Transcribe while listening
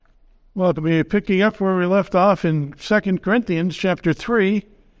Well, to be picking up where we left off in 2 Corinthians chapter 3.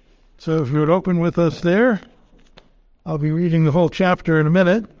 So if you would open with us there, I'll be reading the whole chapter in a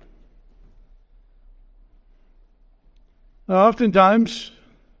minute. Oftentimes,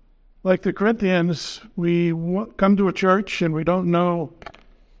 like the Corinthians, we come to a church and we don't know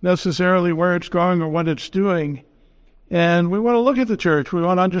necessarily where it's going or what it's doing. And we want to look at the church. We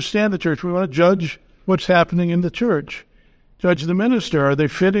want to understand the church. We want to judge what's happening in the church. Judge the minister. Are they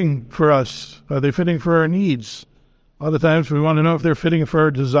fitting for us? Are they fitting for our needs? A lot of times we want to know if they're fitting for our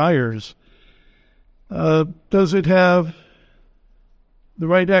desires. Does it have the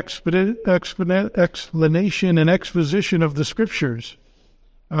right explanation and exposition of the Scriptures?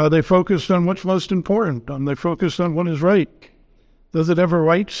 Are they focused on what's most important? Are they focused on what is right? Does it have a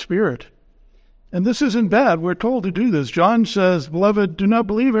right spirit? And this isn't bad. We're told to do this. John says, "Beloved, do not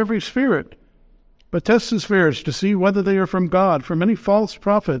believe every spirit, but test the spirits to see whether they are from God. For many false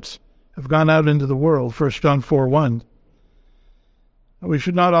prophets have gone out into the world." 1 John 4:1. We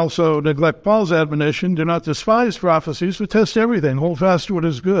should not also neglect Paul's admonition, "Do not despise prophecies, but test everything. Hold fast to what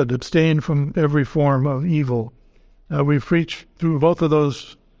is good. Abstain from every form of evil." We've preached through both of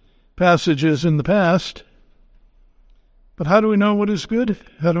those passages in the past. But how do we know what is good?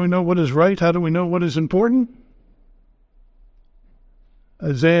 How do we know what is right? How do we know what is important?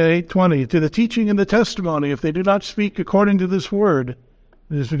 Isaiah 8:20, "To the teaching and the testimony, if they do not speak according to this word,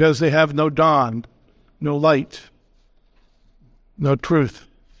 it is because they have no dawn, no light, no truth."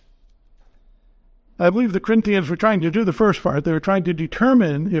 I believe the Corinthians were trying to do the first part. They were trying to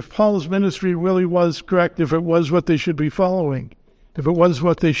determine if Paul's ministry really was correct, if it was what they should be following, if it was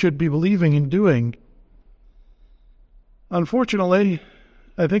what they should be believing and doing. Unfortunately,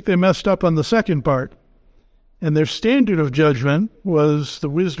 I think they messed up on the second part. And their standard of judgment was the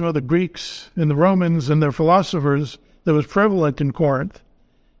wisdom of the Greeks and the Romans and their philosophers that was prevalent in Corinth,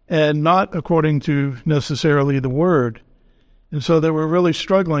 and not according to necessarily the Word. And so they were really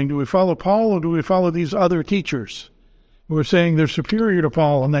struggling. Do we follow Paul or do we follow these other teachers who are saying they're superior to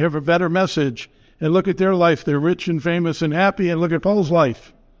Paul and they have a better message? And look at their life. They're rich and famous and happy. And look at Paul's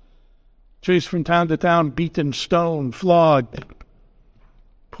life. Chased from town to town, beaten, stoned, flogged,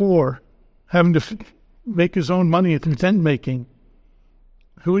 poor, having to make his own money through tent making.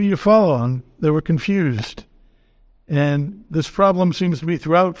 Who do you follow on? They were confused. And this problem seems to be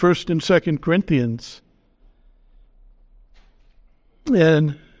throughout 1 and 2 Corinthians.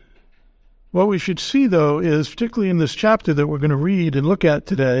 And what we should see, though, is particularly in this chapter that we're going to read and look at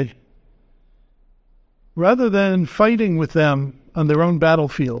today, rather than fighting with them on their own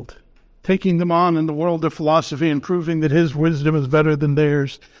battlefield, taking them on in the world of philosophy and proving that his wisdom is better than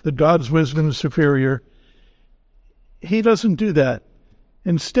theirs, that God's wisdom is superior, he doesn't do that.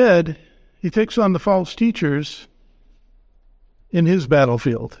 Instead, he takes on the false teachers in his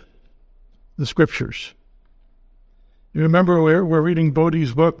battlefield, the Scriptures. You remember we're reading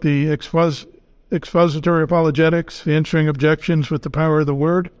Bodhi's book, the Expository Apologetics, Answering Objections with the Power of the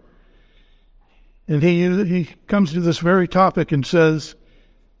Word. And he comes to this very topic and says,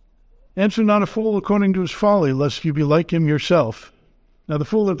 "Answer not a fool according to his folly, lest you be like him yourself." Now, the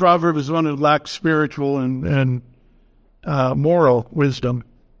fool in Proverbs is one who lacks spiritual and moral wisdom.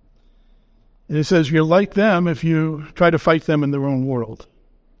 And it says you're like them if you try to fight them in their own world.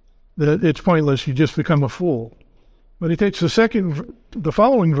 That it's pointless, you just become a fool. But he takes the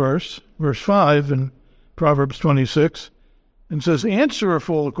following verse 5 in Proverbs 26, and says, "Answer a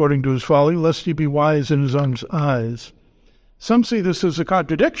fool according to his folly, lest he be wise in his own eyes." Some see this as a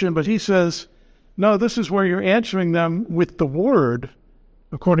contradiction, but he says, no, this is where you're answering them with the word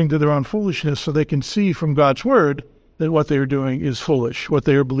according to their own foolishness, so they can see from God's word that what they are doing is foolish, what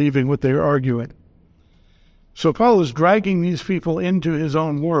they are believing, what they are arguing. So Paul is dragging these people into his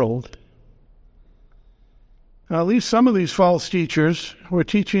own world. Now, at least some of these false teachers were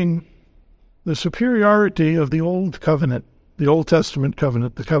teaching the superiority of the Old Covenant, the Old Testament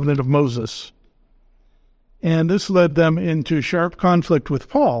covenant, the covenant of Moses. And this led them into sharp conflict with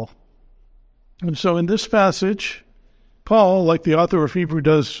Paul. And so in this passage, Paul, like the author of Hebrews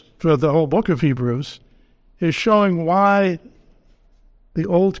does throughout the whole book of Hebrews, is showing why the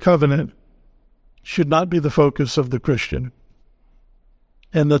Old Covenant should not be the focus of the Christian,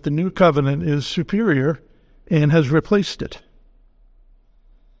 and that the New Covenant is superior and has replaced it.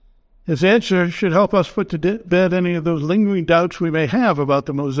 His answer should help us put to bed any of those lingering doubts we may have about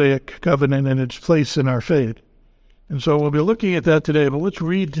the Mosaic covenant and its place in our faith. And so we'll be looking at that today, but let's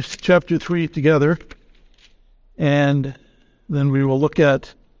read chapter 3 together, and then we will look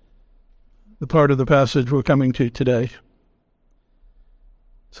at the part of the passage we're coming to today.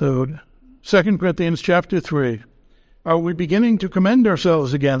 So 2 Corinthians chapter 3. Are we beginning to commend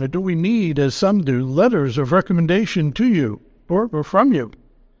ourselves again, or do we need, as some do, letters of recommendation to you or from you?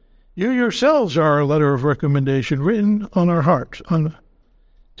 You yourselves are a letter of recommendation written on our hearts,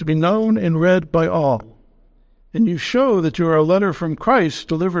 to be known and read by all. And you show that you are a letter from Christ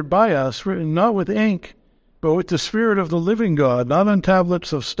delivered by us, written not with ink, but with the Spirit of the living God, not on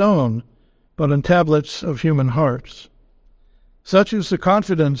tablets of stone, but on tablets of human hearts. Such is the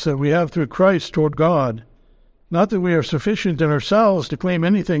confidence that we have through Christ toward God. Not that we are sufficient in ourselves to claim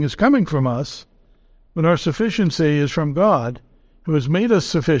anything is coming from us, but our sufficiency is from God, who has made us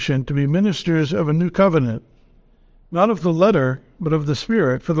sufficient to be ministers of a new covenant, not of the letter, but of the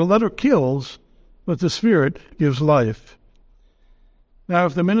Spirit. For the letter kills, but the Spirit gives life. Now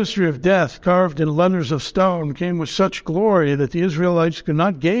if the ministry of death, carved in letters of stone, came with such glory that the Israelites could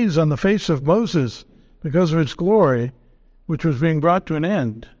not gaze on the face of Moses because of its glory, which was being brought to an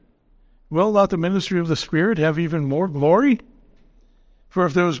end, will not the ministry of the Spirit have even more glory? For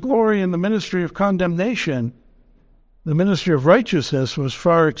if there was glory in the ministry of condemnation, the ministry of righteousness was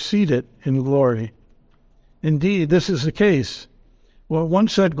far exceeded in glory. Indeed, this is the case. What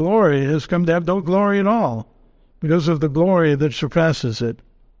once had glory has come to have no glory at all, because of the glory that surpasses it.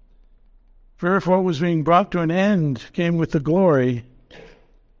 For if what was being brought to an end came with the glory,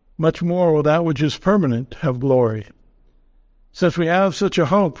 much more will that which is permanent have glory. Since we have such a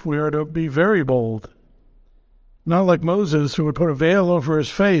hope, we are to be very bold. Not like Moses, who would put a veil over his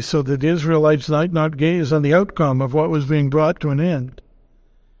face so that the Israelites might not gaze on the outcome of what was being brought to an end.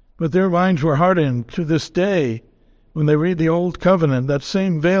 But their minds were hardened. To this day, when they read the Old Covenant, that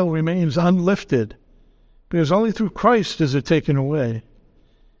same veil remains unlifted, because only through Christ is it taken away.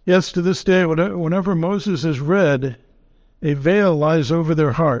 Yes, to this day, whenever Moses is read, a veil lies over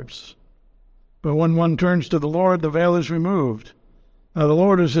their hearts. But when one turns to the Lord, the veil is removed. Now the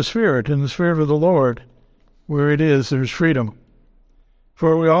Lord is the Spirit, and the Spirit of the Lord, where it is, there is freedom.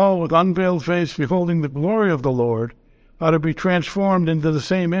 For we all, with unveiled face, beholding the glory of the Lord, ought to be transformed into the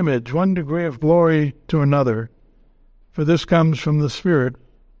same image, one degree of glory to another. For this comes from the Spirit,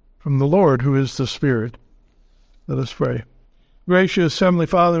 from the Lord, who is the Spirit. Let us pray. Gracious Heavenly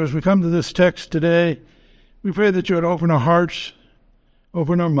Father, as we come to this text today, we pray that you would open our hearts,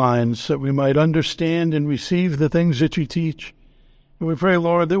 open our minds, that we might understand and receive the things that you teach. And we pray,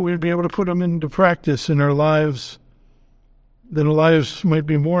 Lord, that we would be able to put them into practice in our lives, that our lives might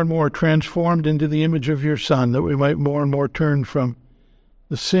be more and more transformed into the image of your Son, that we might more and more turn from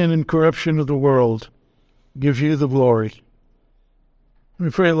the sin and corruption of the world, give you the glory. We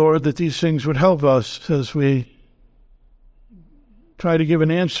pray, Lord, that these things would help us as we try to give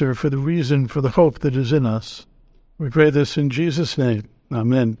an answer for the reason for the hope that is in us. We pray this in Jesus' name.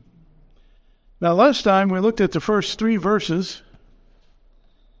 Amen. Now, last time we looked at the first 3 verses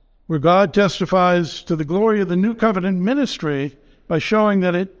where God testifies to the glory of the new covenant ministry by showing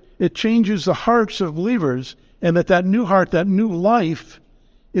that it changes the hearts of believers, and that new heart, that new life,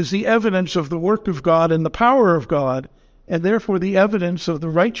 is the evidence of the work of God and the power of God, and therefore the evidence of the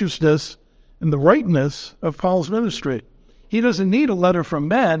righteousness and the rightness of Paul's ministry. He doesn't need a letter from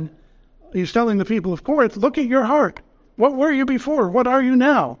men. He's telling the people of Corinth, look at your heart. What were you before? What are you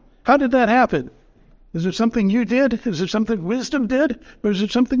now? How did that happen? Is it something you did? Is it something wisdom did? Or is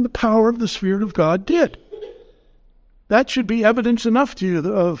it something the power of the Spirit of God did? That should be evidence enough to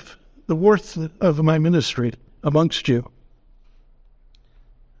you of the worth of my ministry amongst you.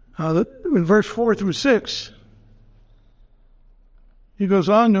 In verse 4 through 6, he goes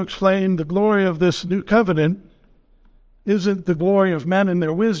on to explain the glory of this new covenant isn't the glory of men and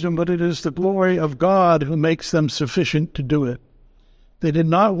their wisdom, but it is the glory of God who makes them sufficient to do it. They did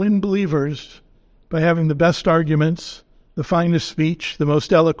not win believers by having the best arguments, the finest speech, the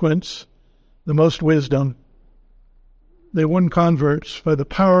most eloquence, the most wisdom. They won converts by the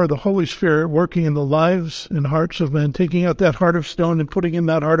power of the Holy Spirit working in the lives and hearts of men, taking out that heart of stone and putting in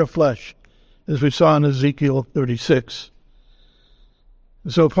that heart of flesh, as we saw in Ezekiel 36.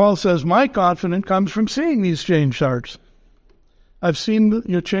 So Paul says, my confidence comes from seeing these changed hearts. I've seen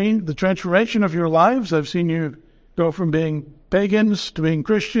you change, the transformation of your lives. I've seen you go from being pagans to being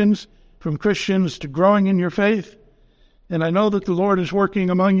Christians, from Christians to growing in your faith. And I know that the Lord is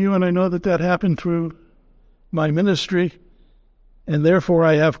working among you, and I know that that happened through my ministry. And therefore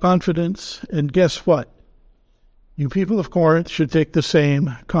I have confidence. And guess what? You people of Corinth should take the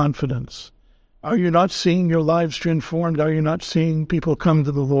same confidence. Are you not seeing your lives transformed? Are you not seeing people come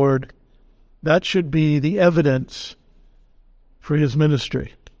to the Lord? That should be the evidence for his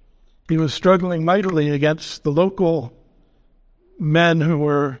ministry. He was struggling mightily against the local men who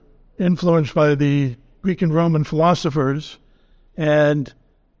were influenced by the Greek and Roman philosophers, and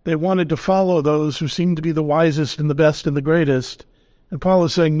They wanted to follow those who seemed to be the wisest and the best and the greatest. And Paul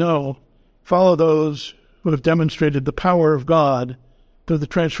is saying, no, follow those who have demonstrated the power of God through the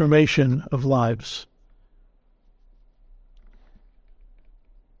transformation of lives.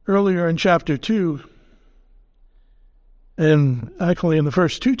 Earlier in chapter 2, and actually in the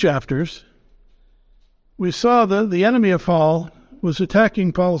first 2 chapters, we saw that the enemy of Paul was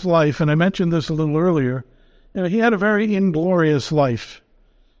attacking Paul's life, and I mentioned this a little earlier. He had a very inglorious life.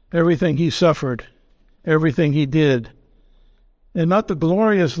 Everything he suffered, everything he did, and not the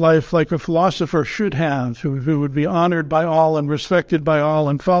glorious life like a philosopher should have, who would be honored by all and respected by all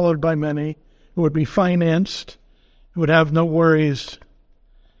and followed by many, who would be financed, who would have no worries.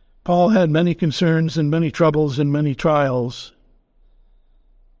 Paul had many concerns and many troubles and many trials.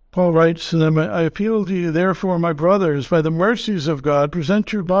 Paul writes to them, I appeal to you, therefore, my brothers, by the mercies of God,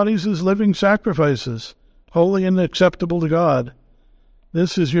 present your bodies as living sacrifices, holy and acceptable to God.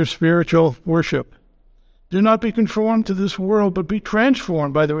 This is your spiritual worship. Do not be conformed to this world, but be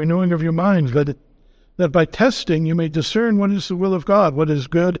transformed by the renewing of your minds, that by testing you may discern what is the will of God, what is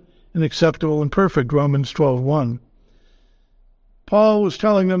good and acceptable and perfect, Romans 12:1. Paul was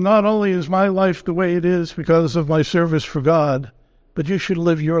telling them, not only is my life the way it is because of my service for God, but you should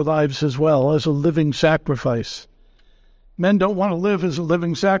live your lives as well, as a living sacrifice. Men don't want to live as a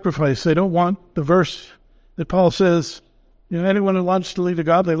living sacrifice. They don't want the verse that Paul says, anyone who wants to lead a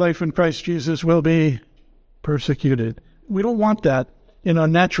godly life in Christ Jesus will be persecuted. We don't want that in our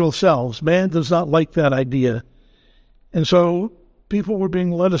natural selves. Man does not like that idea. And so people were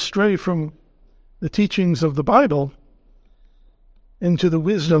being led astray from the teachings of the Bible into the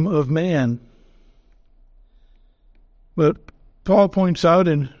wisdom of man. But Paul points out,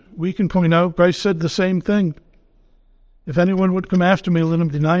 and we can point out, Christ said the same thing. If anyone would come after me, let him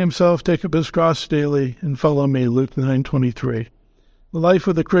deny himself, take up his cross daily, and follow me, Luke 9:23. The life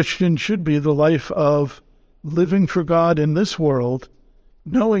of the Christian should be the life of living for God in this world,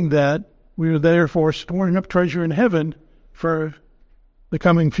 knowing that we are therefore storing up treasure in heaven for the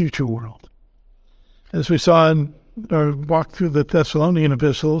coming future world. As we saw in our walk through the Thessalonian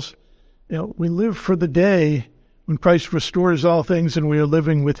epistles, we live for the day when Christ restores all things and we are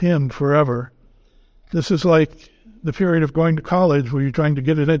living with him forever. This is like the period of going to college where you're trying to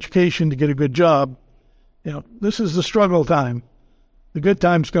get an education to get a good job. This is the struggle time. The good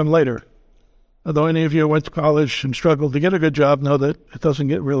times come later. Although any of you went to college and struggled to get a good job, know that it doesn't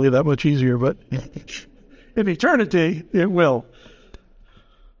get really that much easier, but in eternity, it will.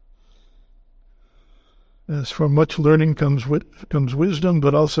 As from much learning comes wisdom,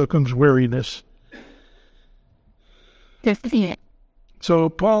 but also comes weariness. So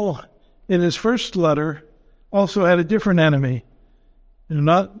Paul, in his first letter, also had a different enemy.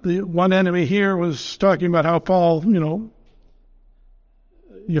 Not the one enemy here was talking about how Paul,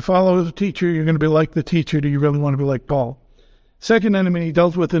 you follow the teacher, you're going to be like the teacher. Do you really want to be like Paul? Second enemy he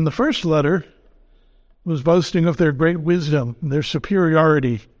dealt with in the first letter was boasting of their great wisdom, their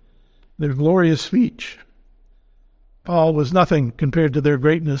superiority, their glorious speech. Paul was nothing compared to their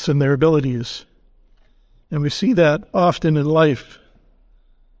greatness and their abilities. And we see that often in life.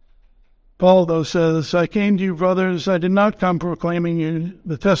 Paul, though, says, I came to you, brothers, I did not come proclaiming you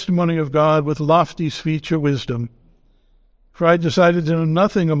the testimony of God with lofty speech or wisdom. For I decided to know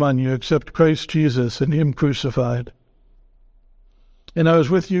nothing among you except Christ Jesus and him crucified. And I was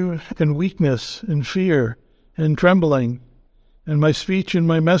with you in weakness and fear and trembling, and my speech and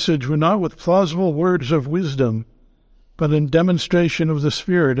my message were not with plausible words of wisdom, but in demonstration of the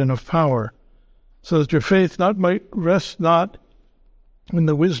Spirit and of power, so that your faith might rest not in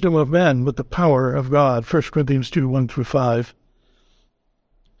the wisdom of men, but the power of God. 1 Corinthians 2:1-5.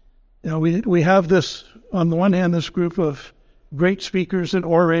 Now we have this, on the one hand, this group of great speakers and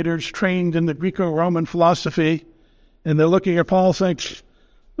orators trained in the Greco-Roman philosophy, and they're looking at Paul saying,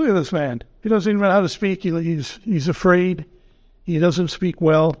 look at this man. He doesn't even know how to speak. He's afraid. He doesn't speak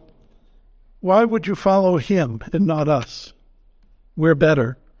well. Why would you follow him and not us? We're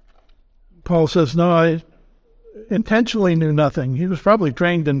better. Paul says, no, I intentionally knew nothing. He was probably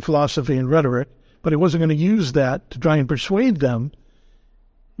trained in philosophy and rhetoric, but he wasn't going to use that to try and persuade them.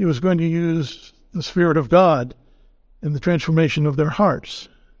 He was going to use the Spirit of God in the transformation of their hearts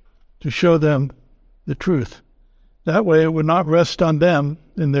to show them the truth. That way it would not rest on them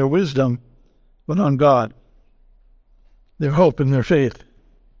in their wisdom, but on God, their hope and their faith.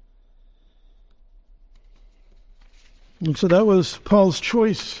 And so that was Paul's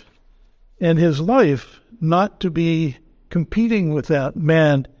choice in his life, not to be competing with that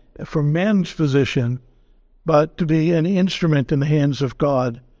man for man's position, but to be an instrument in the hands of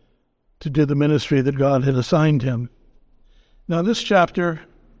God to do the ministry that God had assigned him. Now this chapter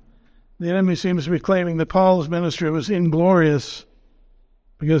The enemy seems to be claiming that Paul's ministry was inglorious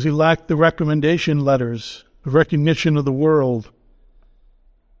because he lacked the recommendation letters, the recognition of the world.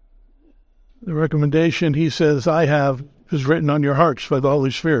 The recommendation, he says, I have is written on your hearts by the Holy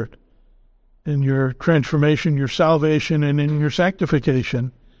Spirit, in your transformation, your salvation, and in your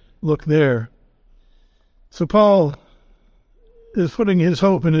sanctification. Look there. So Paul is putting his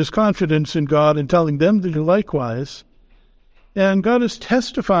hope and his confidence in God and telling them to do likewise. And God is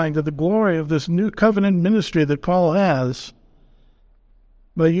testifying to the glory of this new covenant ministry that Paul has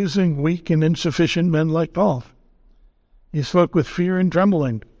by using weak and insufficient men like Paul. He spoke with fear and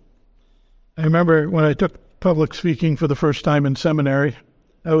trembling. I remember when I took public speaking for the first time in seminary,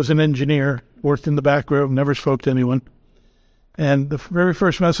 I was an engineer, worked in the back room, never spoke to anyone. And the very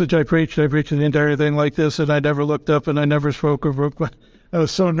first message I preached the entire thing like this, and I never looked up and I never spoke or broke. I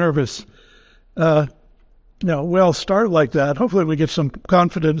was so nervous. We'll start like that. Hopefully we get some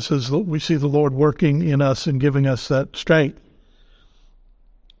confidence as we see the Lord working in us and giving us that strength.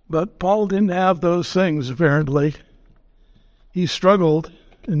 But Paul didn't have those things, apparently. He struggled,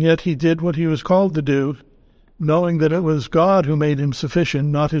 and yet he did what he was called to do, knowing that it was God who made him sufficient,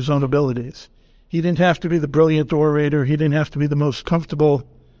 not his own abilities. He didn't have to be the brilliant orator. He didn't have to be the most comfortable.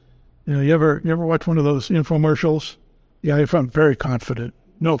 You ever watch one of those infomercials? Yeah, if I'm very confident,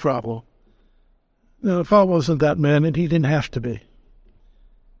 no problem. No, Paul wasn't that man, and he didn't have to be,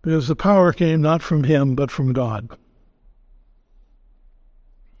 because the power came not from him, but from God.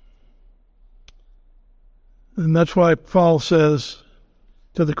 And that's why Paul says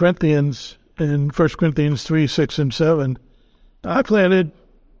to the Corinthians in 1 Corinthians 3, 6, and 7, I planted,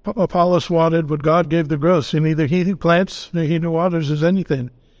 Apollos watered, but God gave the growth. And neither he who plants nor he who waters is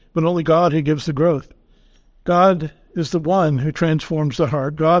anything, but only God who gives the growth. God is the one who transforms the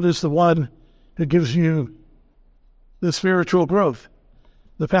heart. God is the one who gives you the spiritual growth.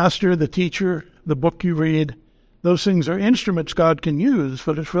 The pastor, the teacher, the book you read, those things are instruments God can use,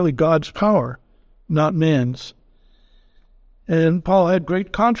 but it's really God's power, not man's. And Paul had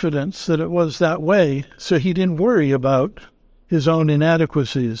great confidence that it was that way, so he didn't worry about his own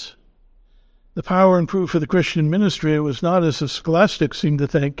inadequacies. The power and proof of the Christian ministry was not, as the scholastics seem to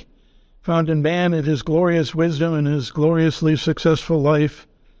think, found in man and his glorious wisdom and his gloriously successful life,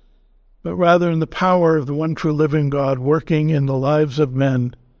 but rather in the power of the one true living God working in the lives of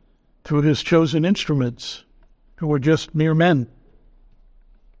men through his chosen instruments, who were just mere men.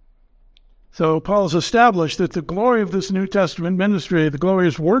 So Paul's established that the glory of this New Testament ministry, the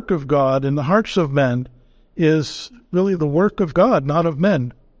glorious work of God in the hearts of men, is really the work of God, not of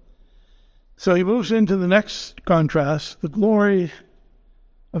men. So he moves into the next contrast, the glory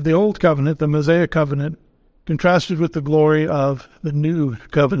of the Old Covenant, the Mosaic Covenant, contrasted with the glory of the New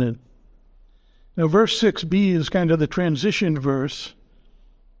Covenant. Now, verse 6b is kind of the transition verse,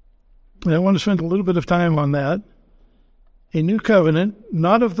 and I want to spend a little bit of time on that. A new covenant,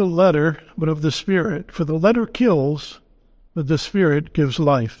 not of the letter, but of the Spirit. For the letter kills, but the Spirit gives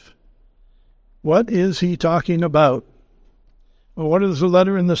life. What is he talking about? Well, what is the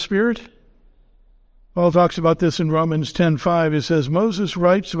letter and the Spirit? Paul talks about this in Romans 10:5. He says, Moses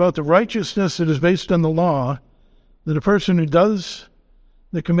writes about the righteousness that is based on the law, that a person who does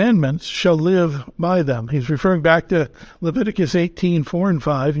the commandments shall live by them. He's referring back to Leviticus 18:4 and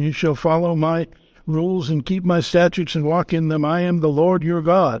 5. You shall follow my rules and keep my statutes and walk in them. I am the Lord your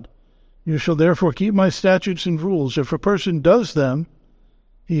God. You shall therefore keep my statutes and rules. If a person does them,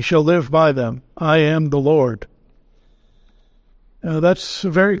 he shall live by them. I am the Lord. That's a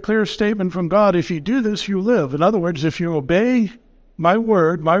very clear statement from God. If you do this, you live. In other words, if you obey my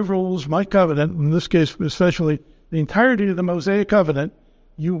word, my rules, my covenant, in this case especially the entirety of the Mosaic covenant,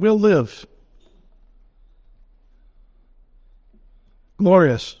 you will live.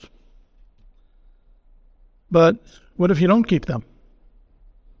 Glorious. But what if you don't keep them?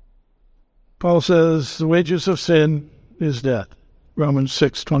 Paul says the wages of sin is death. Romans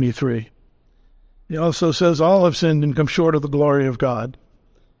 6:23. He also says all have sinned and come short of the glory of God.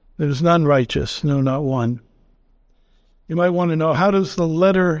 There is none righteous, no, not one. You might want to know, how does the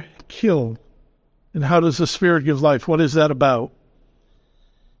letter kill? And how does the Spirit give life? What is that about?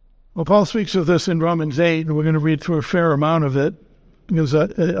 Well, Paul speaks of this in Romans 8, and we're going to read through a fair amount of it, because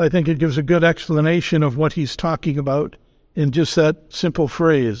I think it gives a good explanation of what he's talking about in just that simple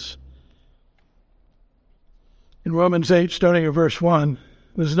phrase. In Romans 8, starting at verse 1,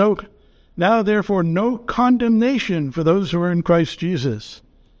 there's now therefore no condemnation for those who are in Christ Jesus.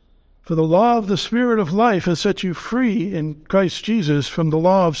 For the law of the Spirit of life has set you free in Christ Jesus from the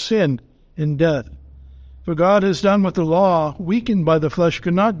law of sin and death. For God has done what the law, weakened by the flesh,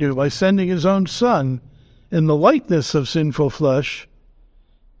 could not do, by sending his own Son in the likeness of sinful flesh,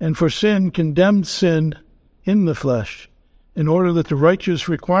 and for sin condemned sin in the flesh, in order that the righteous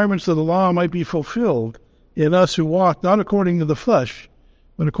requirements of the law might be fulfilled in us who walk not according to the flesh,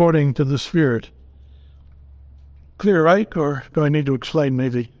 but according to the Spirit. Clear, right? Or do I need to explain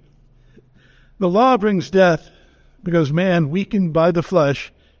maybe? The law brings death because man, weakened by the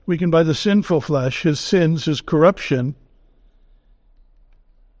flesh, weakened by the sinful flesh, his sins, his corruption,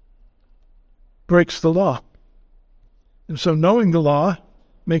 breaks the law. And so knowing the law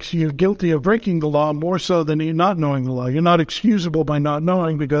makes you guilty of breaking the law more so than you not knowing the law. You're not excusable by not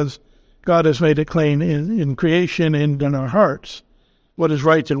knowing because God has made it plain in creation and in our hearts what is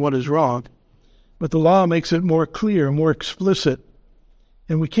right and what is wrong. But the law makes it more clear, more explicit.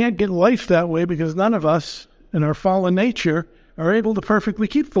 And we can't get life that way because none of us in our fallen nature are able to perfectly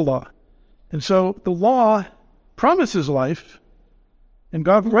keep the law. And so the law promises life, and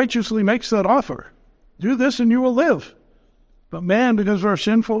God righteously makes that offer. Do this and you will live. But man, because of our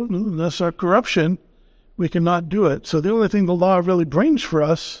sinfulness, our corruption, we cannot do it. So the only thing the law really brings for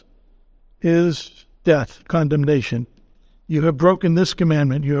us is death, condemnation. You have broken this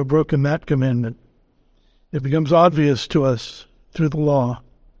commandment, you have broken that commandment. It becomes obvious to us through the law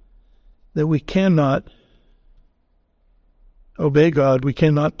that we cannot obey God, we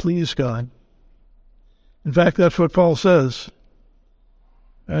cannot please God. In fact, that's what Paul says.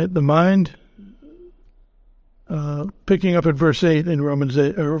 Right? The mind, picking up at verse 8 in Romans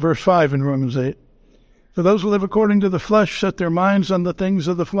 8, or verse 5 in Romans 8. For those who live according to the flesh set their minds on the things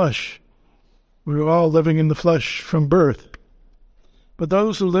of the flesh. We are all living in the flesh from birth. But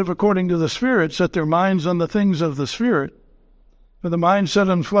those who live according to the Spirit set their minds on the things of the Spirit. For the mind set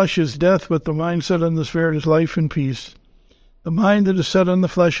on flesh is death, but the mind set on the Spirit is life and peace. The mind that is set on the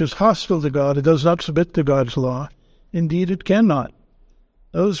flesh is hostile to God. It does not submit to God's law. Indeed, it cannot.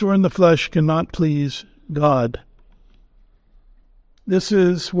 Those who are in the flesh cannot please God. This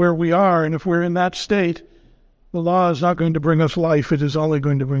is where we are, and if we're in that state, the law is not going to bring us life. It is only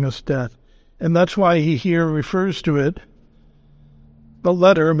going to bring us death. And that's why he here refers to it, the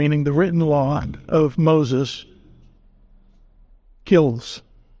letter, meaning the written law of Moses, kills.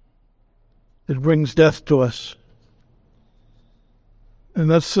 It brings death to us.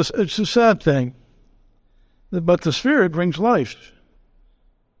 And it's a sad thing. But the Spirit brings life.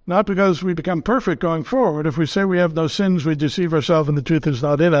 Not because we become perfect going forward. If we say we have no sins, we deceive ourselves and the truth is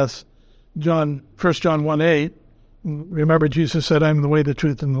not in us. 1 John 1:8. Remember, Jesus said, I am the way, the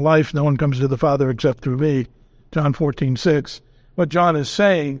truth, and the life. No one comes to the Father except through me. John 14:6. What John is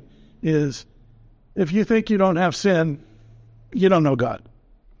saying is, if you think you don't have sin, you don't know God.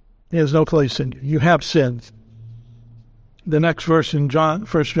 He has no place in you. You have sinned. The next verse in 1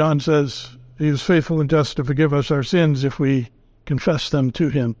 John says, He is faithful and just to forgive us our sins if we confess them to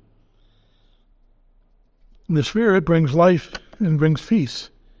Him. And the Spirit brings life and brings peace.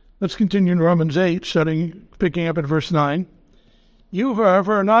 Let's continue in Romans 8, picking up at verse 9. You,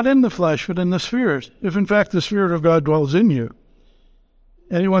 however, are not in the flesh, but in the Spirit, if in fact the Spirit of God dwells in you.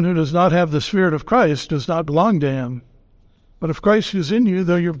 Anyone who does not have the Spirit of Christ does not belong to Him. But if Christ is in you,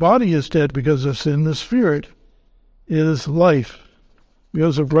 though your body is dead because of sin, the Spirit is life,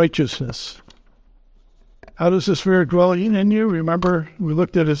 because of righteousness. How does the Spirit dwell in you? Remember, we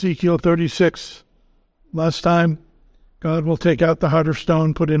looked at Ezekiel 36 last time. God will take out the heart of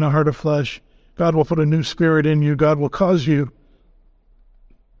stone, put in a heart of flesh. God will put a new spirit in you. God will cause you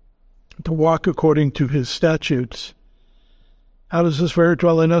to walk according to His statutes. How does the Spirit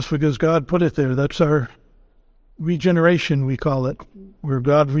dwell in us? Because God put it there. That's our regeneration, we call it, where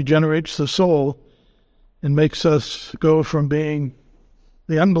God regenerates the soul and makes us go from being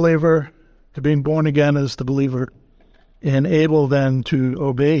the unbeliever to being born again as the believer and able then to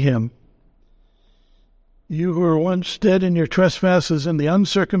obey Him. You who were once dead in your trespasses and the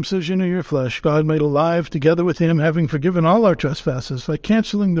uncircumcision of your flesh, God made alive together with Him, having forgiven all our trespasses by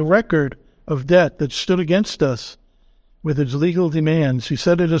canceling the record of debt that stood against us with its legal demands. He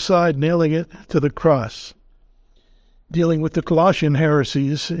set it aside, nailing it to the cross. Dealing with the Colossian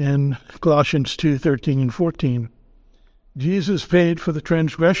heresies in Colossians 2:13 and 14. Jesus paid for the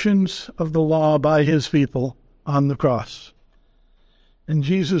transgressions of the law by His people on the cross. In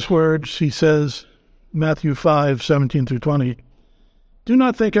Jesus' words, He says, Matthew 5:17 through 20, do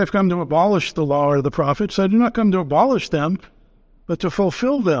not think I've come to abolish the law or the prophets. I do not come to abolish them, but to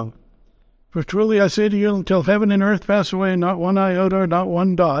fulfill them. For truly I say to you, until heaven and earth pass away, not one iota, not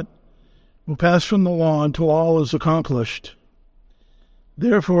one dot, will pass from the law until all is accomplished.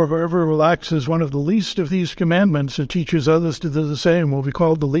 Therefore, whoever relaxes one of the least of these commandments and teaches others to do the same will be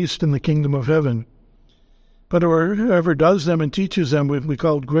called the least in the kingdom of heaven. But whoever does them and teaches them will be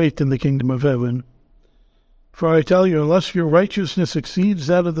called great in the kingdom of heaven. For I tell you, unless your righteousness exceeds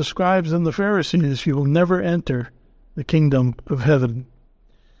that of the scribes and the Pharisees, you will never enter the kingdom of heaven.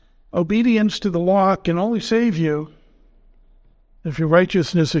 Obedience to the law can only save you if your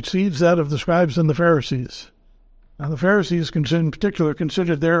righteousness exceeds that of the scribes and the Pharisees. Now, the Pharisees in particular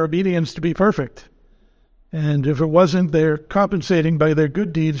considered their obedience to be perfect. And if it wasn't, their compensating by their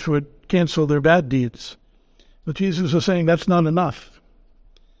good deeds would cancel their bad deeds. But Jesus was saying that's not enough.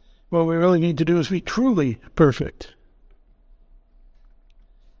 What we really need to do is be truly perfect.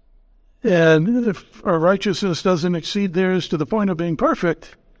 And if our righteousness doesn't exceed theirs to the point of being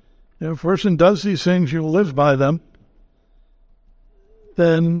perfect, if a person does these things, you will live by them,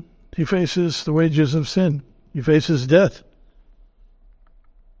 then he faces the wages of sin. He faces death.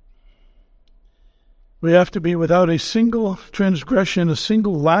 We have to be without a single transgression, a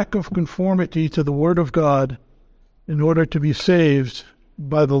single lack of conformity to the Word of God in order to be saved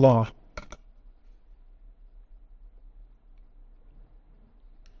by the law.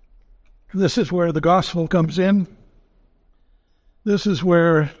 This is where the gospel comes in. This is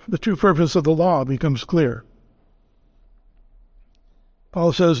where the true purpose of the law becomes clear.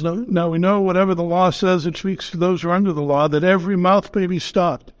 Paul says, now we know whatever the law says, it speaks to those who are under the law, that every mouth may be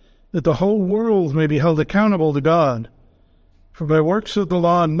stopped, that the whole world may be held accountable to God. For by works of the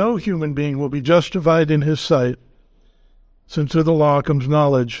law, no human being will be justified in his sight, since through the law comes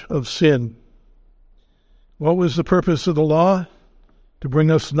knowledge of sin. What was the purpose of the law? To bring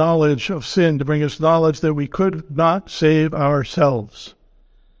us knowledge of sin, to bring us knowledge that we could not save ourselves.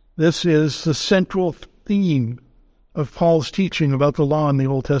 This is the central theme of Paul's teaching about the law in the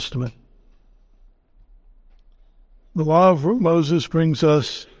Old Testament. The law of Moses brings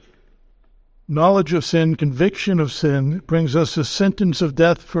us knowledge of sin, conviction of sin. It brings us a sentence of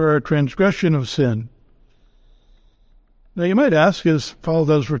death for our transgression of sin. Now you might ask, as Paul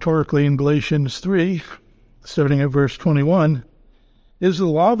does rhetorically in Galatians 3, starting at verse 21, is the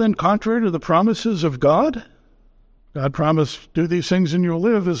law then contrary to the promises of God? God promised, do these things and you'll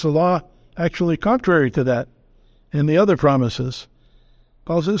live. Is the law actually contrary to that and the other promises?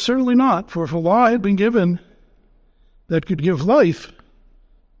 Paul says, certainly not, for if a law had been given that could give life,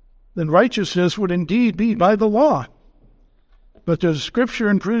 then righteousness would indeed be by the law. But the Scripture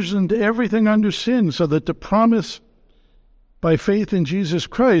imprisoned everything under sin, so that the promise by faith in Jesus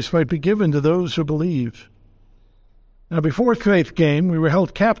Christ might be given to those who believe. Now before faith came, we were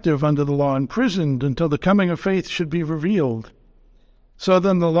held captive under the law, imprisoned until the coming of faith should be revealed. So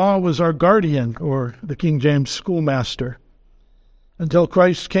then the law was our guardian, or the King James schoolmaster, until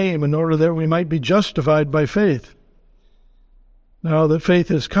Christ came in order that we might be justified by faith. Now that faith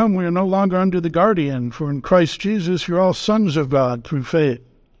has come, we are no longer under the guardian, for in Christ Jesus you're all sons of God through faith.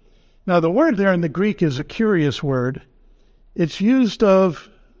 Now the word there in the Greek is a curious word. It's used of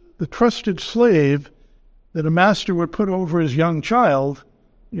the trusted slave that a master would put over his young child,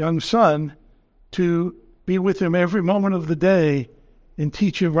 young son, to be with him every moment of the day and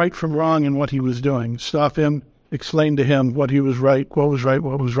teach him right from wrong in what he was doing. Stop him, explain to him what he was right, what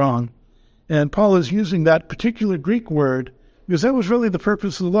was wrong. And Paul is using that particular Greek word because that was really the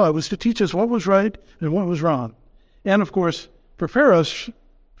purpose of the law. It was to teach us what was right and what was wrong. And, of course, prepare us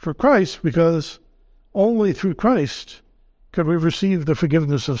for Christ, because only through Christ could we receive the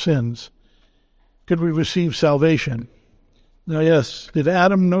forgiveness of sins. Could we receive salvation? Now, yes, did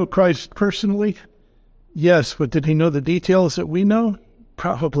Adam know Christ personally? Yes, but did he know the details that we know?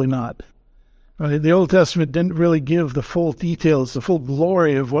 Probably not. Right? The Old Testament didn't really give the full details, the full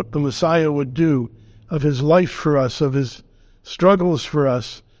glory of what the Messiah would do, of his life for us, of his struggles for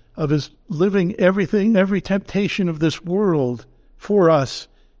us, of his living everything, every temptation of this world for us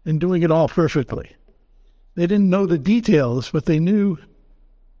and doing it all perfectly. They didn't know the details, but they knew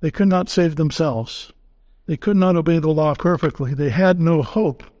they could not save themselves. They could not obey the law perfectly. They had no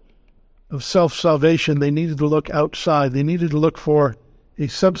hope of self-salvation. They needed to look outside. They needed to look for a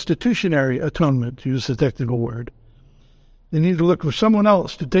substitutionary atonement, to use the technical word. They needed to look for someone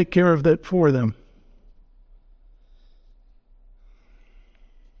else to take care of that for them.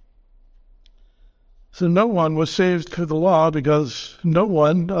 So no one was saved through the law, because no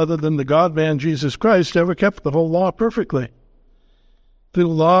one, other than the God-man Jesus Christ, ever kept the whole law perfectly. Through the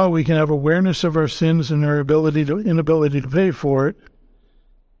law, we can have awareness of our sins and our inability to pay for it,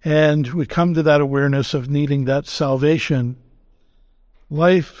 and we come to that awareness of needing that salvation.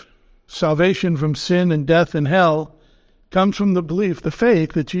 Life, salvation from sin and death and hell, comes from the belief, the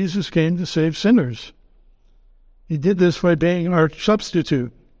faith, that Jesus came to save sinners. He did this by being our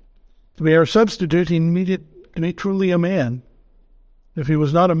substitute. To be our substitute, he needed to be truly a man. If he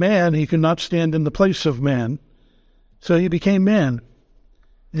was not a man, he could not stand in the place of man. So he became man.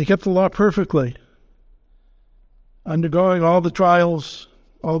 And he kept the law perfectly. undergoing all the trials,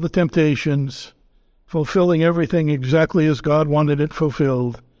 all the temptations, fulfilling everything exactly as God wanted it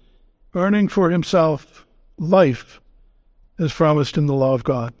fulfilled, earning for himself life as promised in the law of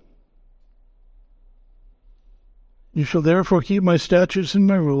God. You shall therefore keep my statutes and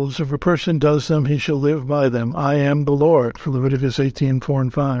my rules. If a person does them, he shall live by them. I am the Lord, for Leviticus 18:4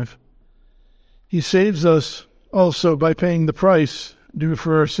 and 5. He saves us also by paying the price due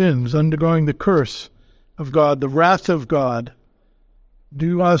for our sins, undergoing the curse of God, the wrath of God,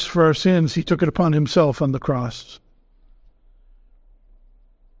 due us for our sins. He took it upon himself on the cross.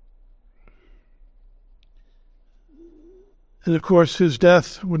 And of course, his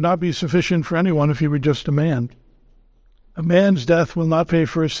death would not be sufficient for anyone if he were just a man. A man's death will not pay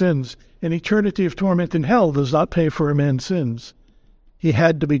for his sins. An eternity of torment in hell does not pay for a man's sins. He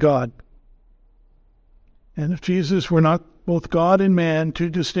had to be God. And if Jesus were not both God and man, two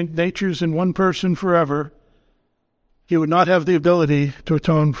distinct natures in one person forever, he would not have the ability to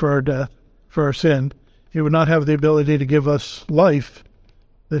atone for our death, for our sin. He would not have the ability to give us life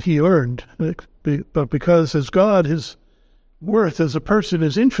that he earned. But because as God, his worth as a person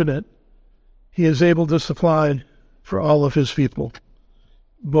is infinite, he is able to supply for all of his people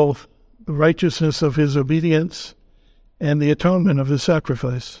both the righteousness of his obedience and the atonement of his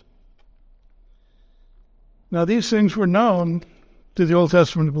sacrifice. Now, these things were known to the Old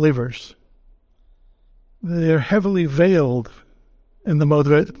Testament believers. They are heavily veiled in the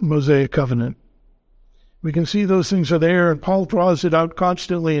Mosaic covenant. We can see those things are there, and Paul draws it out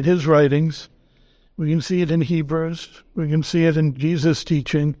constantly in his writings. We can see it in Hebrews. We can see it in Jesus'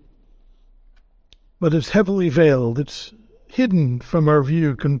 teaching. But it's heavily veiled. It's hidden from our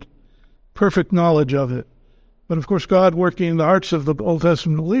view, perfect knowledge of it. But of course, God working in the hearts of the Old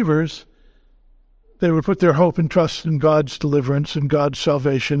Testament believers, they would put their hope and trust in God's deliverance and God's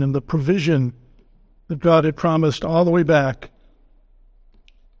salvation and the provision that God had promised all the way back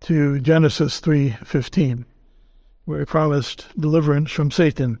to Genesis 3:15, where he promised deliverance from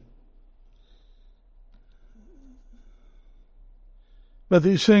Satan. But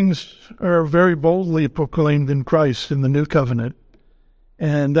these things are very boldly proclaimed in Christ in the New Covenant,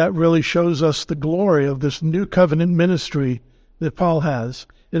 and that really shows us the glory of this New Covenant ministry that Paul has.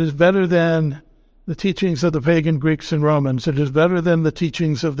 It is better than the teachings of the pagan Greeks and Romans. It is better than the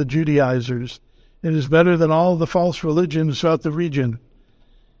teachings of the Judaizers. It is better than all the false religions throughout the region,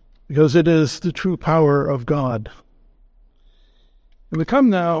 because it is the true power of God. And we come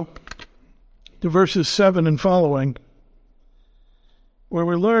now to verses 7 and following, where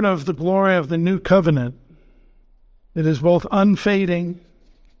we learn of the glory of the new covenant. It is both unfading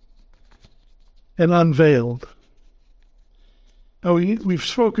and unveiled. Now, we've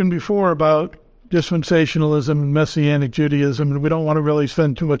spoken before about dispensationalism and Messianic Judaism, and we don't want to really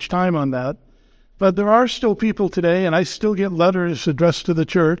spend too much time on that. But there are still people today, and I still get letters addressed to the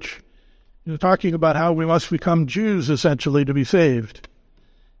church, talking about how we must become Jews, essentially, to be saved,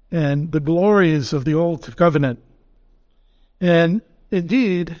 and the glories of the Old Covenant. And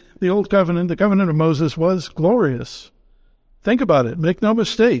indeed, the Old Covenant, the covenant of Moses, was glorious. Think about it. Make no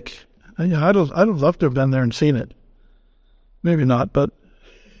mistake. I'd have loved to have been there and seen it. Maybe not, but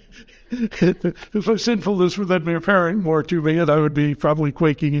if my sinfulness would let me apparent more to me, and I would be probably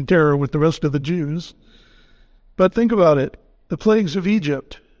quaking in terror with the rest of the Jews. But think about it. The plagues of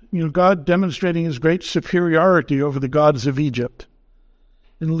Egypt, God demonstrating his great superiority over the gods of Egypt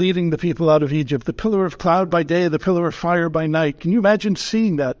and leading the people out of Egypt. The pillar of cloud by day, the pillar of fire by night. Can you imagine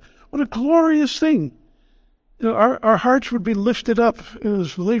seeing that? What a glorious thing. Our hearts would be lifted up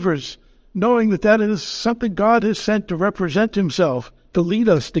as believers, knowing that that is something God has sent to represent himself, to lead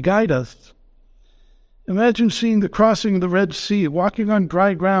us, to guide us. Imagine seeing the crossing of the Red Sea, walking on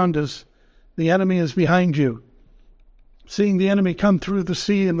dry ground as the enemy is behind you, seeing the enemy come through the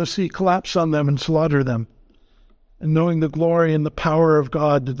sea and the sea collapse on them and slaughter them, and knowing the glory and the power of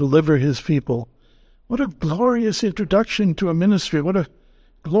God to deliver his people. What a glorious introduction to a ministry. What a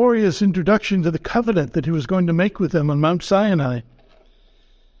glorious introduction to the covenant that he was going to make with them on Mount Sinai,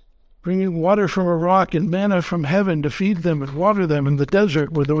 bringing water from a rock and manna from heaven to feed them and water them in the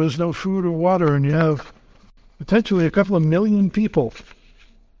desert where there was no food or water, and you have potentially a couple of million people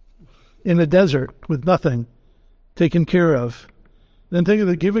in a desert with nothing taken care of. Then think of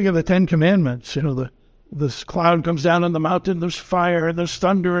the giving of the Ten Commandments. This cloud comes down on the mountain, there's fire, and there's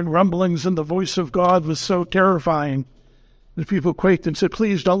thunder and rumblings, and the voice of God was so terrifying that people quaked and said,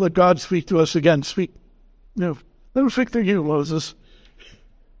 please don't let God speak to us again. Let him speak through you, Moses.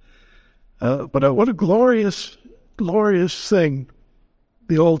 But what a glorious, glorious thing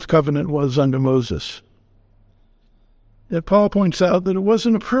the Old Covenant was under Moses. Yet Paul points out that it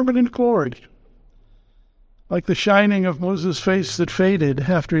wasn't a permanent glory. Like the shining of Moses' face that faded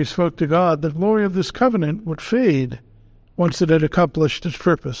after he spoke to God, the glory of this covenant would fade once it had accomplished its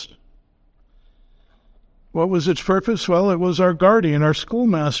purpose. What was its purpose? Well, it was our guardian, our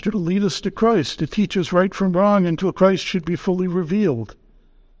schoolmaster, to lead us to Christ, to teach us right from wrong until Christ should be fully revealed.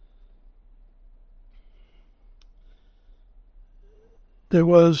 There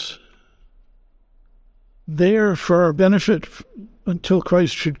was there for our benefit until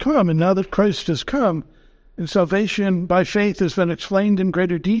Christ should come, and now that Christ has come, and salvation by faith has been explained in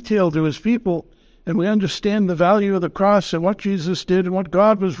greater detail to his people, and we understand the value of the cross and what Jesus did and what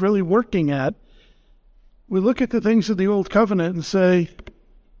God was really working at, we look at the things of the Old Covenant and say,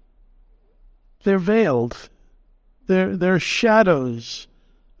 they're veiled. They're shadows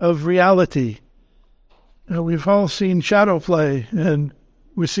of reality. We've all seen shadow play, and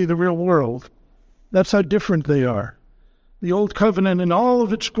we see the real world. That's how different they are. The Old Covenant in all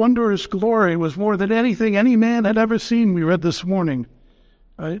of its wondrous glory was more than anything any man had ever seen, we read this morning.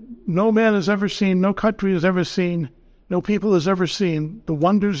 No man has ever seen, no country has ever seen, no people has ever seen the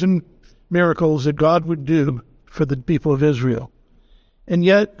wonders and miracles that God would do for the people of Israel. And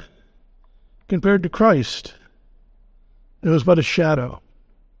yet, compared to Christ, it was but a shadow.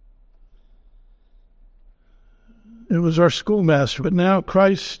 It was our schoolmaster, but now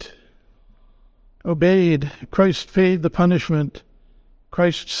Christ obeyed. Christ paid the punishment.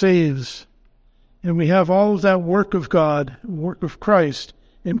 Christ saves. And we have all of that work of God, work of Christ,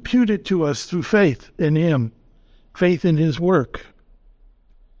 imputed to us through faith in him, faith in his work.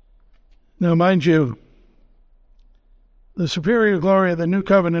 Now, mind you, the superior glory of the new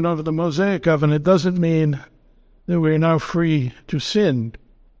covenant over the Mosaic covenant doesn't mean that we are now free to sin.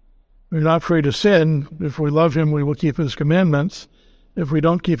 We're not free to sin. If we love him, we will keep his commandments. If we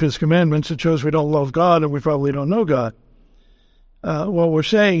don't keep his commandments, it shows we don't love God and we probably don't know God. What we're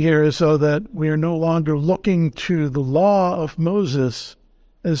saying here is so that we are no longer looking to the law of Moses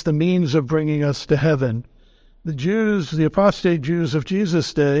as the means of bringing us to heaven. The Jews, the apostate Jews of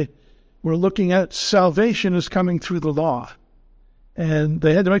Jesus' day, were looking at salvation as coming through the law. And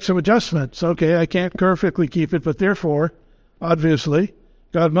they had to make some adjustments. Okay, I can't perfectly keep it, but therefore, obviously,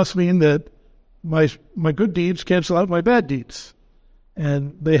 God must mean that my good deeds cancel out my bad deeds.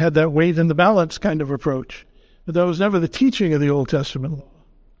 And they had that weight in the balance kind of approach. But that was never the teaching of the Old Testament law.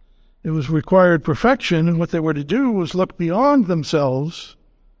 It was required perfection, and what they were to do was look beyond themselves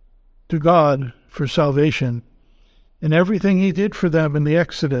to God for salvation. And everything he did for them in the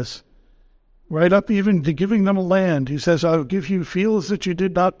Exodus, right up even to giving them a land. He says, I will give you fields that you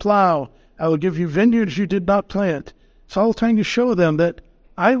did not plow. I will give you vineyards you did not plant. It's all trying to show them that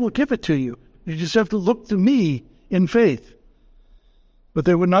I will give it to you. You just have to look to me in faith. But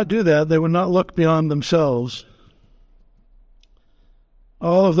they would not do that. They would not look beyond themselves.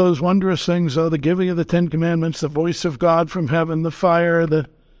 All of those wondrous things, the giving of the Ten Commandments, the voice of God from heaven, the fire, the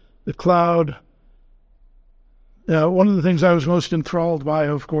cloud. One of the things I was most enthralled by,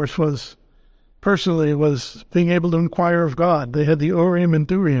 of course, was being able to inquire of God. They had the Urim and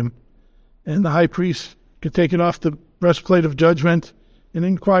Thummim, and the high priest could take it off the breastplate of judgment and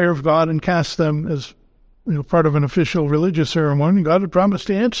inquire of God and cast them as part of an official religious ceremony. God had promised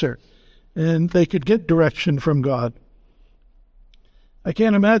to answer, and they could get direction from God. I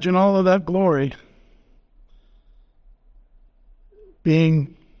can't imagine all of that glory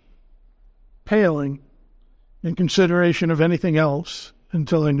paling in consideration of anything else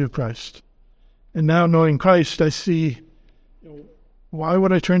until I knew Christ. And now knowing Christ, I see, why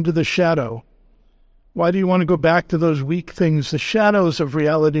would I turn to the shadow? Why do you want to go back to those weak things, the shadows of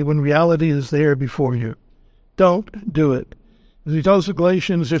reality, when reality is there before you? Don't do it. As he tells the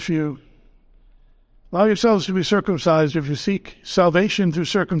Galatians, if you allow yourselves to be circumcised, if you seek salvation through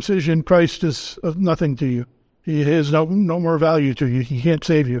circumcision, Christ is of nothing to you. He has no more value to you. He can't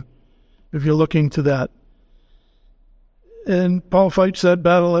save you if you're looking to that. And Paul fights that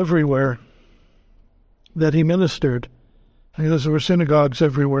battle everywhere that he ministered, because there were synagogues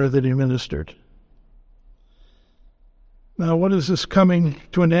everywhere that he ministered. Now, what is this coming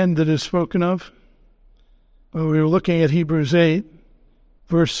to an end that is spoken of? Well, we were looking at Hebrews 8,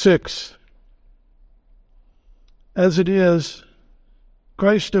 verse 6. As it is,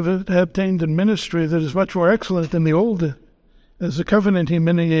 Christ have obtained a ministry that is much more excellent than the old, as the covenant he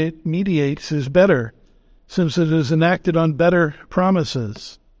mediates is better, since it is enacted on better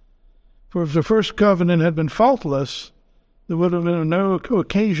promises. For if the first covenant had been faultless, there would have been no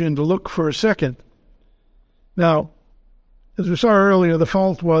occasion to look for a second. Now, as we saw earlier, the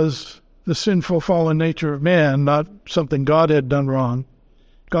fault was the sinful, fallen nature of man, not something God had done wrong.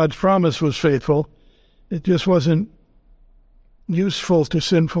 God's promise was faithful. It just wasn't useful to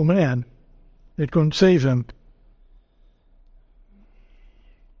sinful man. It couldn't save him.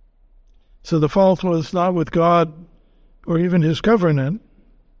 So the fault was not with God or even his covenant,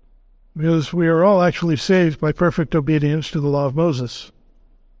 because we are all actually saved by perfect obedience to the law of Moses.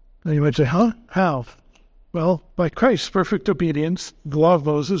 Now you might say, huh? How? Well, by Christ's perfect obedience, the law of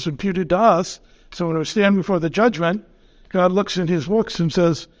Moses imputed to us. So when we stand before the judgment, God looks in his books and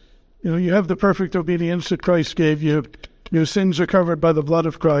says, you have the perfect obedience that Christ gave you. Your sins are covered by the blood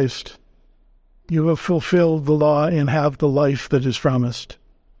of Christ. You have fulfilled the law and have the life that is promised.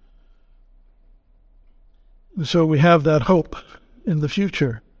 So we have that hope in the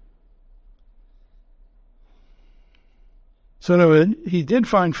future. So no, he did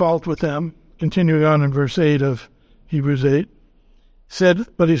find fault with them, continuing on in verse 8 of Hebrews 8.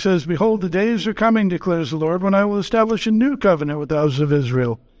 But he says, behold, the days are coming, declares the Lord, when I will establish a new covenant with the house of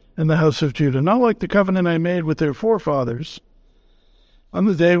Israel and the house of Judah, not like the covenant I made with their forefathers on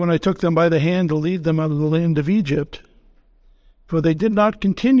the day when I took them by the hand to lead them out of the land of Egypt. For they did not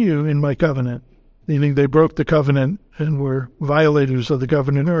continue in my covenant, meaning they broke the covenant and were violators of the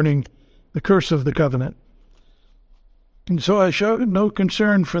covenant, earning the curse of the covenant. And so I showed no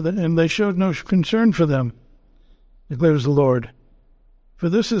concern for them, and they showed no concern for them, declares the Lord. For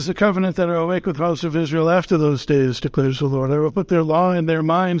this is the covenant that I will make with the house of Israel after those days, declares the Lord. I will put their law in their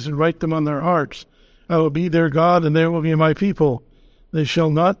minds and write them on their hearts. I will be their God, and they will be my people. They shall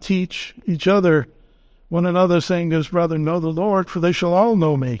not teach each other, one another, saying to his brother, know the Lord, for they shall all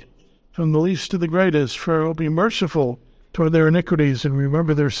know me, from the least to the greatest, for I will be merciful toward their iniquities and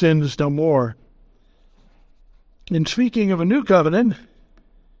remember their sins no more. In speaking of a new covenant,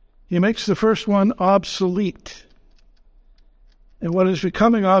 he makes the first one obsolete. And what is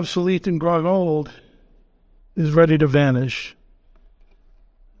becoming obsolete and growing old is ready to vanish.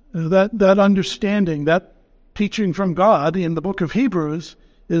 That understanding, that teaching from God in the book of Hebrews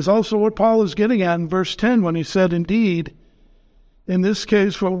is also what Paul is getting at in verse 10 when he said, indeed, in this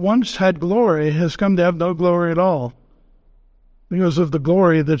case, what once had glory has come to have no glory at all, because of the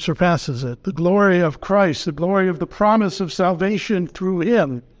glory that surpasses it, the glory of Christ, the glory of the promise of salvation through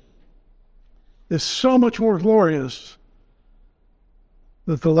him is so much more glorious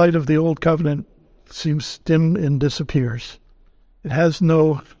that the light of the old covenant seems dim and disappears. It has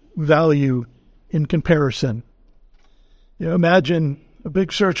no value in comparison. Imagine a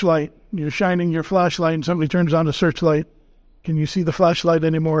big searchlight. You're shining your flashlight and somebody turns on a searchlight. Can you see the flashlight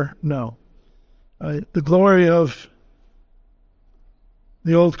anymore? No. The glory of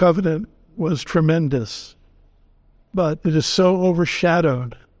the old covenant was tremendous, but it is so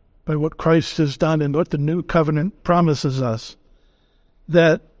overshadowed by what Christ has done and what the new covenant promises us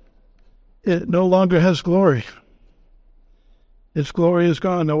that it no longer has glory. Its glory is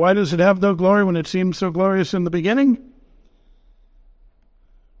gone. Now, why does it have no glory when it seemed so glorious in the beginning?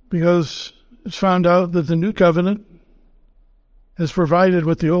 Because it's found out that the new covenant has provided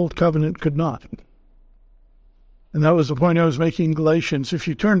what the old covenant could not. And that was the point I was making in Galatians. If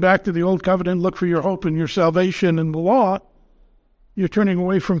you turn back to the old covenant, look for your hope and your salvation in the law, you're turning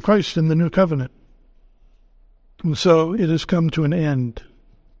away from Christ in the new covenant. And so it has come to an end.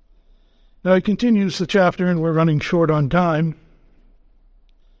 Now it continues the chapter, and we're running short on time.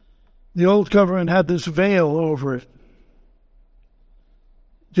 The old covenant had this veil over it.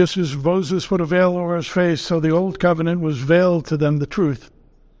 Just as Moses put a veil over his face, so the old covenant was veiled to them the truth.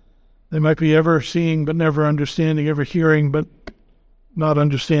 They might be ever seeing but never understanding, ever hearing but not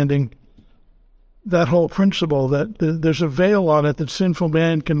understanding. That whole principle that there's a veil on it that sinful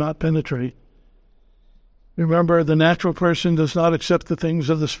man cannot penetrate. Remember, the natural person does not accept the things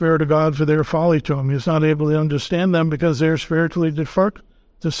of the Spirit of God, for they are folly to him. He is not able to understand them because they are spiritually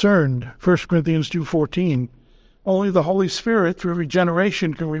discerned. 1 Corinthians 2:14. Only the Holy Spirit, through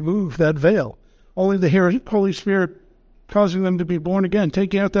regeneration, can remove that veil. Only the Holy Spirit causing them to be born again,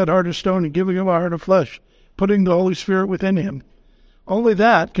 taking out that heart of stone and giving him a heart of flesh, putting the Holy Spirit within him. Only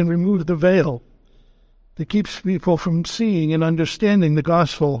that can remove the veil that keeps people from seeing and understanding the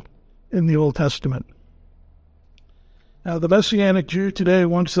gospel in the Old Testament. Now, the Messianic Jew today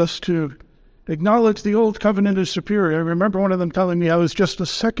wants us to acknowledge the Old Covenant as superior. I remember one of them telling me I was just a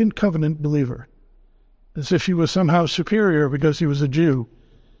second covenant believer, as if he was somehow superior because he was a Jew.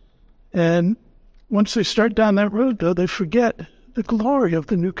 And once they start down that road, though, they forget the glory of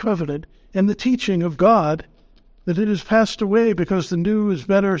the new covenant and the teaching of God, that it has passed away because the new is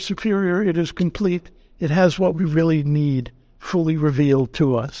better, superior, it is complete. It has what we really need fully revealed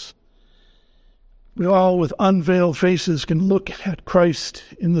to us. We all, with unveiled faces, can look at Christ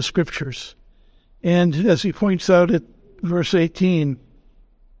in the Scriptures. And as he points out at verse 18,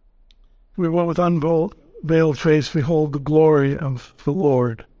 we will with unveiled face behold the glory of the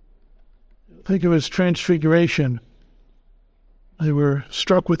Lord. Think of his transfiguration. They were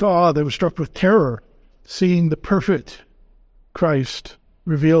struck with awe. They were struck with terror, seeing the perfect Christ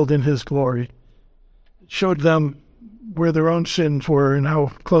revealed in his glory. It showed them where their own sins were and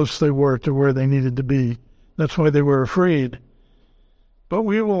how close they were to where they needed to be. That's why they were afraid. But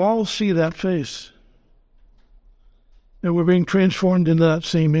we will all see that face. And we're being transformed into that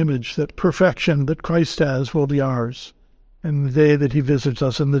same image. That perfection that Christ has will be ours in the day that he visits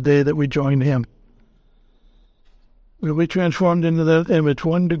us, in the day that we join him. We'll be transformed into that image,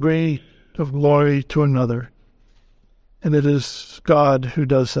 one degree of glory to another. And it is God who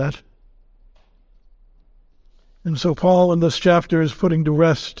does that. And so Paul in this chapter is putting to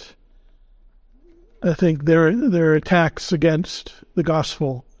rest, I think, their attacks against the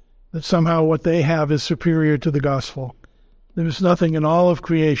gospel, that somehow what they have is superior to the gospel. There is nothing in all of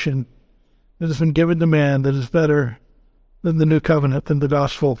creation that has been given to man that is better than the new covenant, than the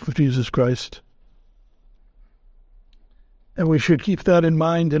gospel of Jesus Christ. And we should keep that in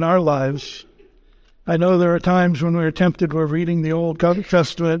mind in our lives. I know there are times when we're tempted, we're reading the Old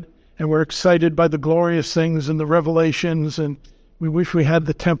Testament, and we're excited by the glorious things and the revelations, and we wish we had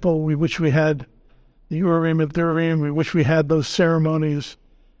the temple, we wish we had the Urim and Thummim, we wish we had those ceremonies.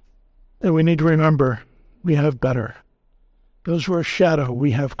 And we need to remember, we have better. Those were a shadow,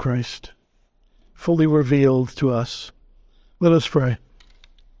 we have Christ, fully revealed to us. Let us pray.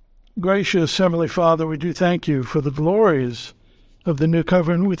 Gracious Heavenly Father, we do thank you for the glories of the new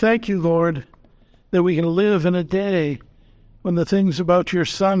covenant. We thank you, Lord, that we can live in a day when the things about your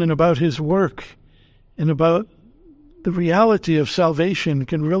Son and about his work and about the reality of salvation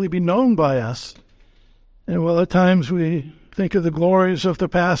can really be known by us. And while at times we think of the glories of the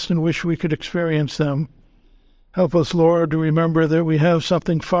past and wish we could experience them, help us, Lord, to remember that we have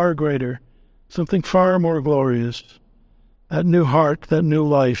something far greater, something far more glorious, that new heart, that new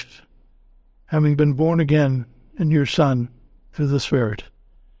life, having been born again in your Son through the Spirit.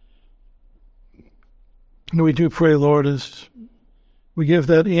 And we do pray, Lord, as we give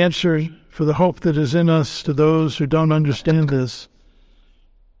that answer for the hope that is in us to those who don't understand this,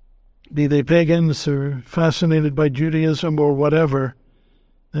 be they pagans or fascinated by Judaism or whatever,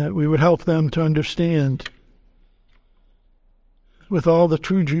 that we would help them to understand, with all the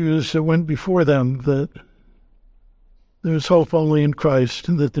true Jews that went before them, that there's hope only in Christ,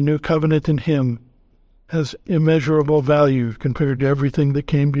 and that the new covenant in him has immeasurable value compared to everything that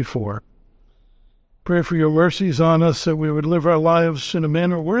came before. Pray for your mercies on us, that we would live our lives in a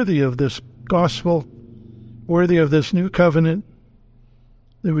manner worthy of this gospel, worthy of this new covenant.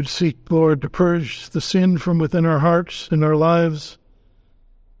 They would seek, Lord, to purge the sin from within our hearts and our lives,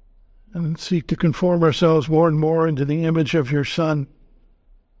 and seek to conform ourselves more and more into the image of your Son,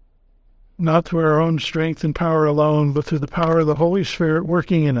 not through our own strength and power alone, but through the power of the Holy Spirit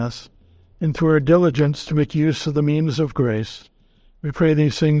working in us, and through our diligence to make use of the means of grace. We pray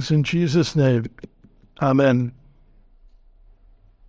these things in Jesus' name. Amen.